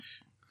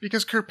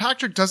Because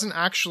Kirkpatrick doesn't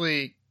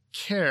actually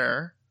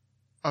care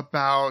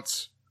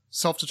about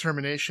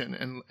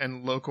self-determination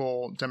and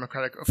local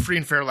democratic, free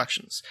and fair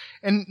elections.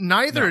 And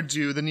neither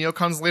do the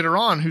neocons later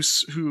on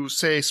who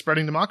say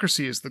spreading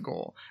democracy is the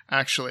goal,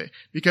 actually.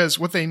 Because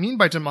what they mean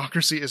by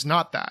democracy is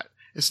not that.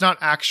 It's not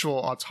actual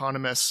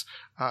autonomous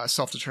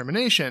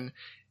self-determination.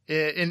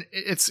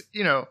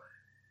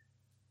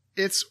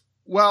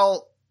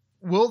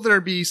 Will there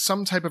be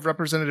some type of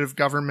representative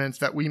government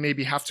that we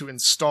maybe have to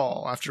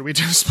install after we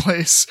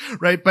displace,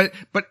 right? But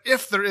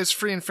if there is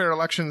free and fair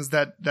elections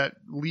that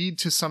lead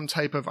to some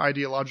type of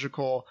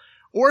ideological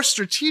or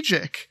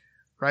strategic,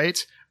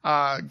 right,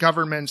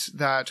 government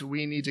that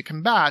we need to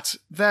combat,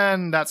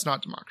 then that's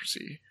not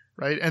democracy,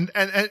 right? And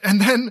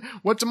then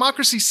what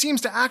democracy seems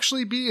to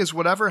actually be is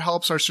whatever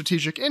helps our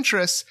strategic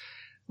interests,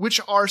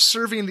 which are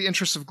serving the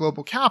interests of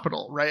global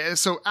capital, right?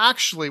 So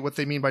actually what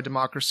they mean by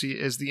democracy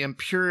is the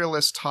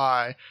imperialist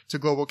tie to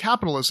global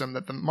capitalism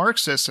that the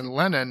Marxists and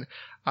Lenin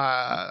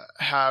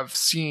have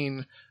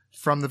seen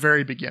from the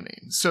very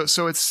beginning.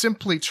 So it's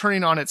simply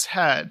turning on its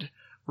head,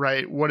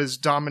 right, what is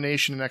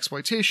domination and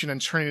exploitation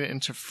and turning it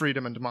into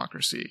freedom and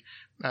democracy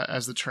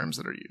as the terms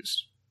that are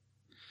used.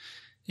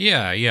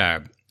 Yeah.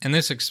 And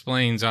this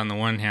explains, on the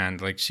one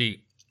hand, like she's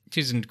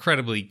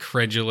incredibly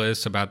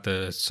credulous about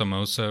the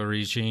Somoza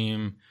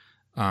regime.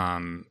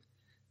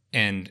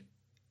 And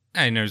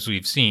as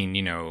we've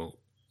seen,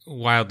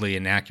 wildly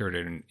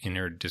inaccurate in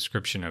her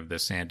description of the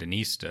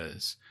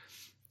Sandinistas.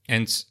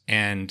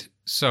 And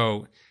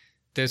so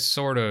this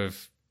sort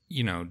of,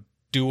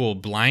 dual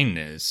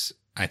blindness,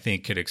 I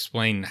think, could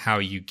explain how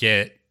you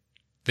get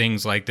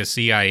things like the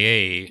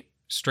CIA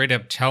straight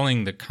up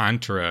telling the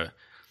Contra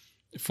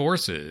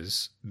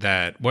forces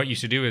that what you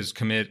should do is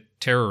commit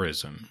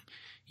terrorism.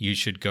 You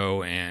should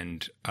go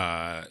and,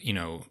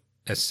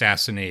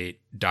 assassinate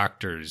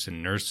doctors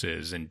and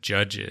nurses and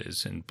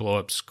judges and blow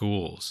up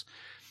schools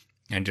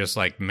and just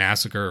like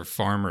massacre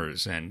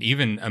farmers and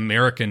even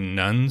American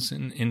nuns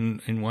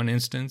in one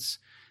instance.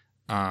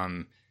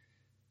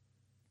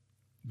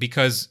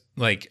 Because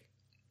like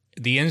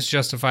the ends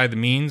justify the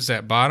means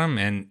at bottom,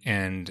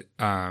 and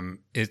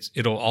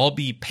it'll all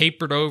be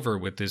papered over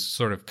with this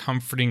sort of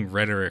comforting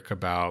rhetoric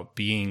about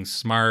being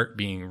smart,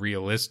 being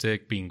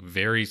realistic, being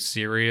very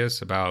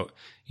serious about,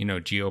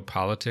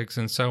 geopolitics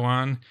and so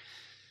on.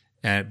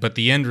 But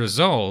the end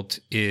result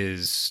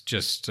is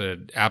just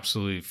an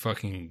absolutely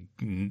fucking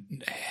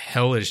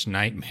hellish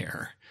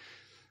nightmare.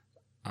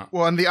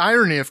 Well, and the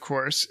irony, of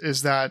course,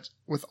 is that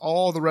with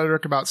all the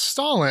rhetoric about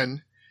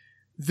Stalin,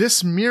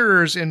 this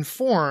mirrors in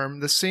form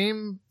the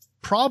same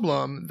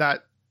problem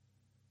that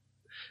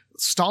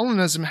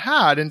Stalinism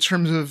had in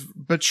terms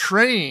of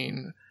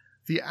betraying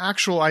the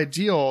actual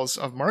ideals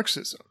of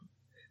Marxism.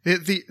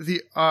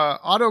 The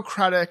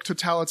autocratic,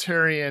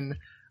 totalitarian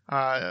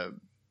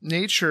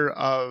nature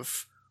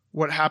of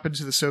what happened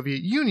to the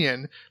Soviet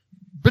Union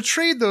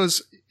betrayed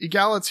those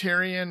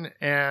egalitarian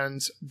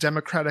and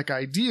democratic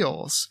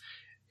ideals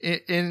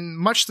in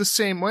much the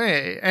same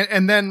way,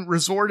 and then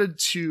resorted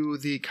to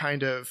the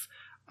kind of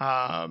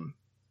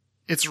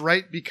it's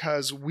right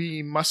because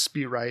we must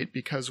be right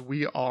because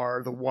we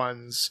are the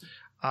ones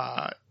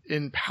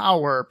in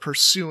power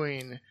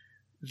pursuing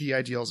the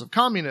ideals of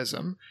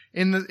communism.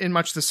 In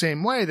much the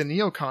same way, the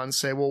neocons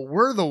say, well,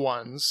 we're the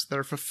ones that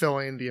are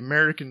fulfilling the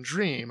American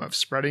dream of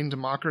spreading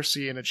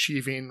democracy and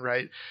achieving,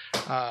 right,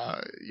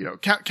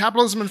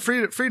 capitalism and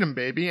freedom,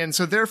 baby. And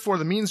so therefore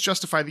the means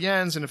justify the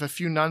ends. And if a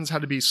few nuns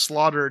had to be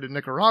slaughtered in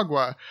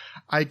Nicaragua,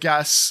 I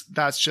guess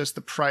that's just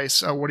the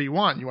price. What do you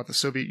want? You want the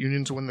Soviet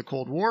Union to win the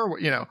Cold War?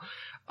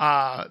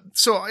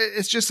 So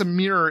it's just a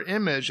mirror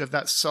image of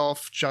that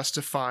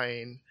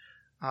self-justifying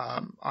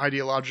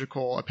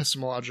ideological,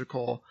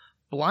 epistemological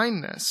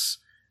blindness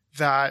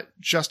that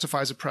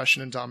justifies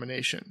oppression and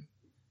domination.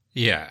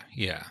 Yeah.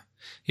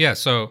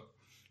 So,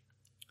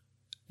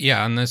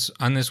 on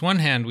this one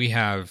hand, we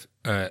have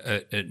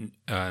a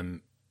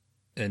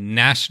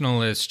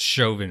nationalist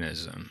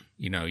chauvinism.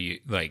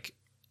 Like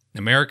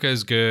America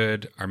is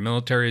good, our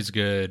military is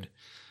good.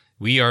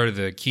 We are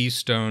the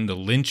keystone, the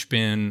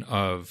linchpin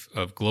of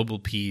global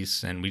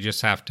peace, and we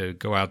just have to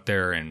go out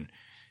there and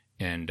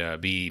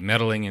be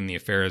meddling in the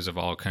affairs of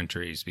all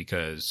countries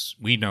because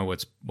we know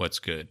what's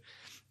good.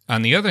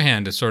 On the other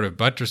hand, a sort of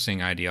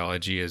buttressing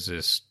ideology is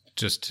this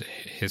just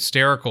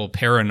hysterical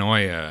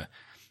paranoia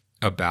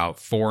about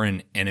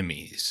foreign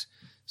enemies.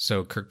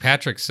 So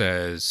Kirkpatrick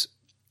says,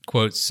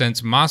 quote,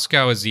 since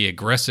Moscow is the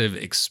aggressive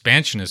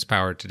expansionist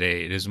power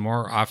today, it is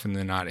more often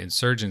than not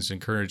insurgents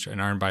encouraged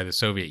and armed by the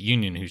Soviet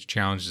Union who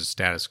challenge the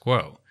status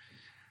quo.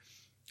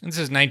 And this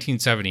is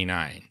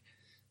 1979.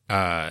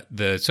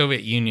 The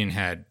Soviet Union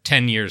had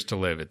 10 years to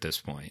live at this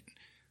point.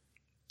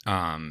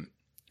 And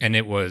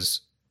it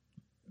was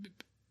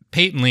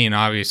patently and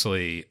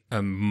obviously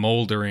a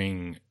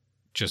moldering,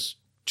 just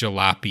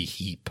jalopy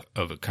heap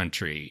of a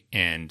country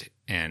and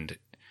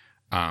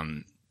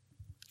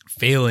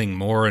failing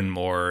more and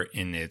more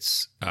in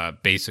its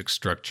basic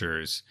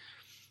structures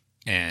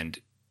and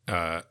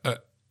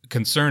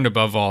concerned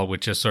above all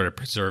with just sort of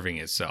preserving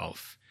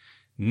itself.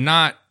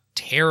 Not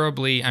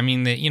terribly, I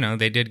mean,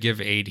 they did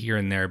give aid here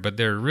and there, but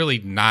they're really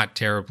not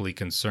terribly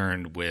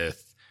concerned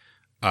with,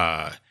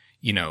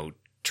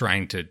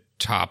 trying to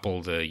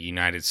topple the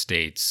United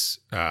States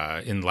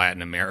in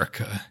Latin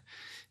America.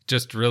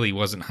 Just really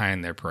wasn't high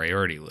on their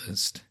priority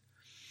list.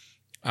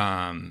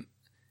 And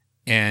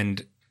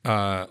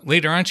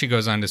later on, she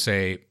goes on to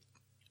say,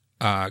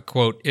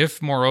 quote,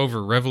 if,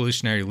 moreover,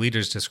 revolutionary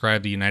leaders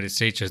describe the United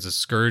States as a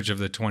scourge of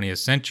the 20th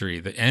century,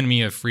 the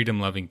enemy of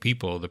freedom-loving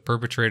people, the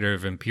perpetrator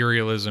of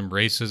imperialism,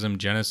 racism,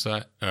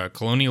 genocide,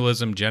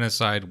 colonialism,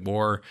 genocide,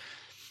 war,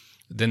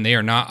 then they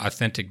are not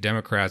authentic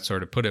Democrats,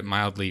 or to put it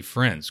mildly,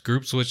 friends.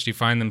 Groups which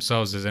define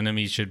themselves as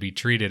enemies should be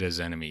treated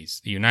as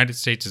enemies. The United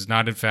States is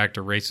not, in fact,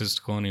 a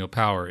racist colonial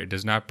power. It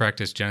does not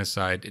practice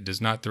genocide. It does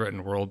not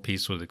threaten world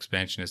peace with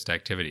expansionist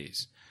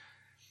activities.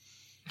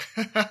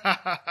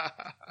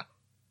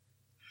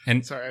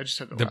 And sorry, I just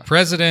had to the laugh.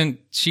 president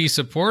she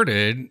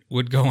supported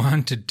would go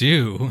on to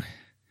do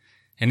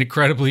an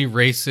incredibly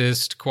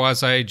racist,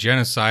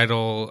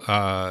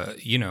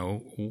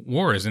 quasi-genocidal,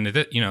 wars. And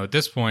at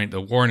this point,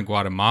 the war in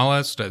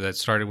Guatemala that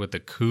started with the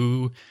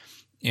coup,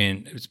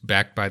 and it was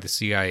backed by the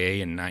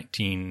CIA in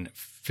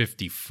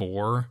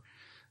 1954,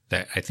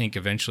 that I think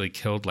eventually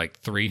killed like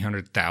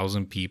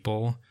 300,000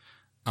 people.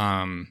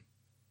 As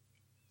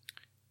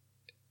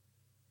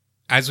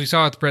we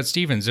saw with Bret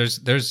Stephens,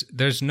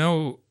 there's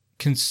no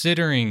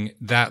considering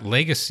that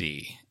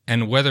legacy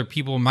and whether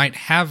people might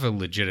have a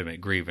legitimate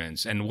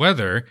grievance, and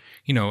whether,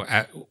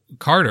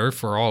 Carter,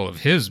 for all of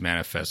his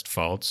manifest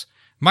faults,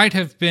 might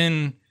have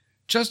been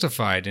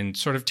justified in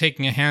sort of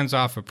taking a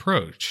hands-off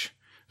approach.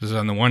 Because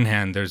on the one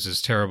hand, there's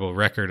this terrible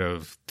record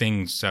of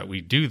things that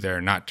we do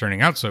there not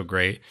turning out so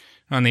great.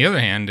 On the other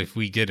hand, if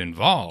we get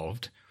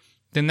involved,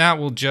 then that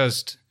will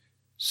just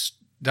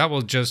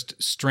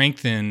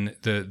strengthen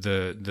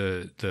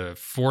the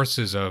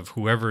forces of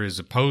whoever is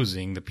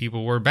opposing the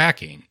people we're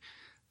backing,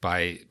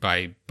 by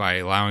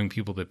allowing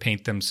people to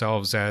paint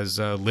themselves as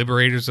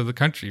liberators of the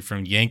country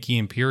from Yankee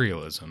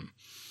imperialism.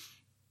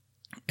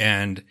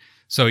 And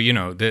so,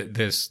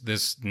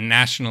 this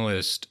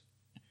nationalist,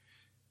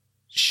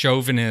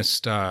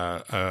 chauvinist,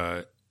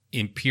 imperial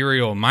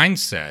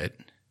mindset,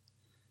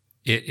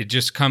 it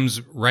just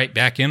comes right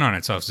back in on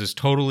itself. It's this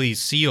totally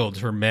sealed,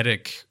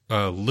 hermetic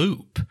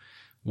loop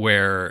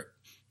where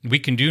we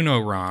can do no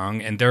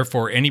wrong, and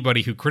therefore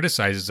anybody who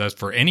criticizes us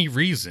for any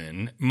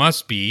reason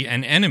must be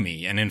an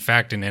enemy, and in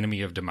fact an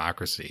enemy of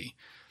democracy,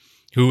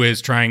 who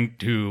is trying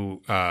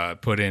to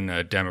put in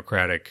a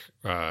democratic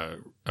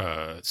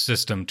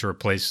system to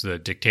replace the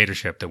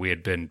dictatorship that we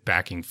had been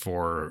backing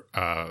for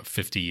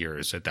 50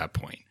 years at that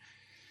point.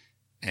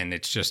 And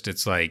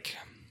it's like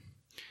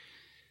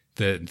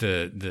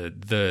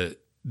the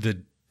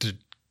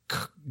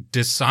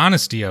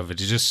dishonesty of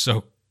it is just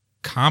so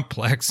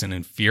complex and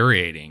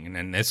infuriating.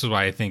 And this is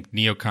why I think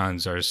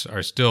neocons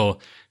are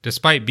still,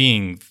 despite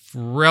being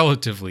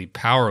relatively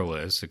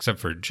powerless, except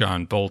for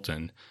John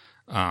Bolton,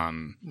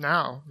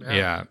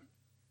 yeah,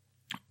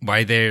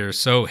 why they're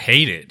so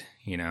hated,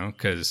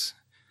 because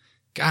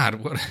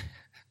God,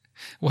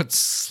 what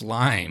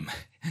slime,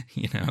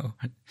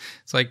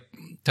 it's like,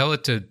 tell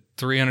it to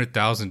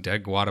 300,000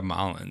 dead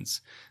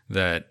Guatemalans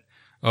that,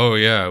 oh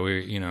yeah,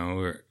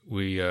 we're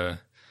the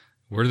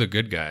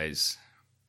good guys.